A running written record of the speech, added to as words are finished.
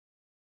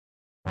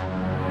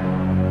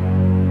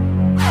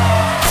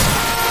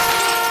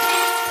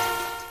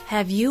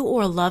Have you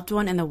or a loved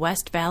one in the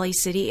West Valley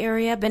City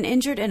area been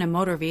injured in a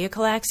motor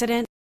vehicle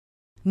accident?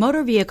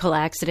 Motor vehicle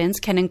accidents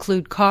can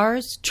include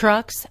cars,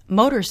 trucks,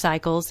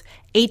 motorcycles,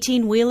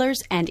 18-wheelers,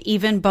 and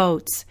even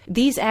boats.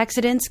 These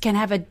accidents can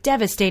have a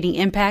devastating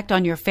impact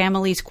on your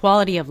family's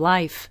quality of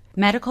life.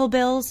 Medical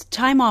bills,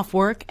 time off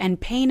work, and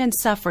pain and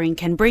suffering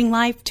can bring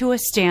life to a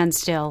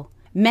standstill.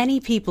 Many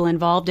people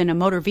involved in a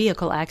motor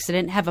vehicle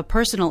accident have a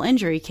personal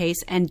injury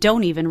case and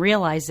don't even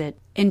realize it.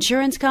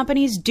 Insurance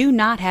companies do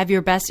not have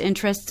your best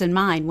interests in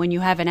mind when you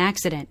have an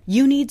accident.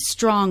 You need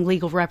strong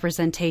legal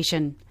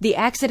representation. The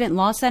Accident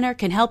Law Center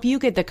can help you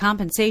get the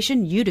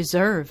compensation you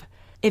deserve.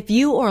 If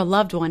you or a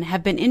loved one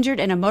have been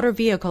injured in a motor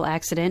vehicle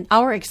accident,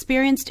 our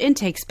experienced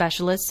intake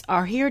specialists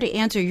are here to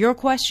answer your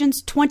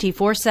questions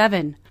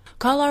 24/7.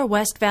 Call our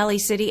West Valley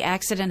City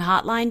Accident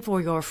Hotline for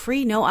your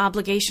free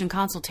no-obligation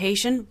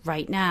consultation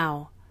right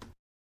now.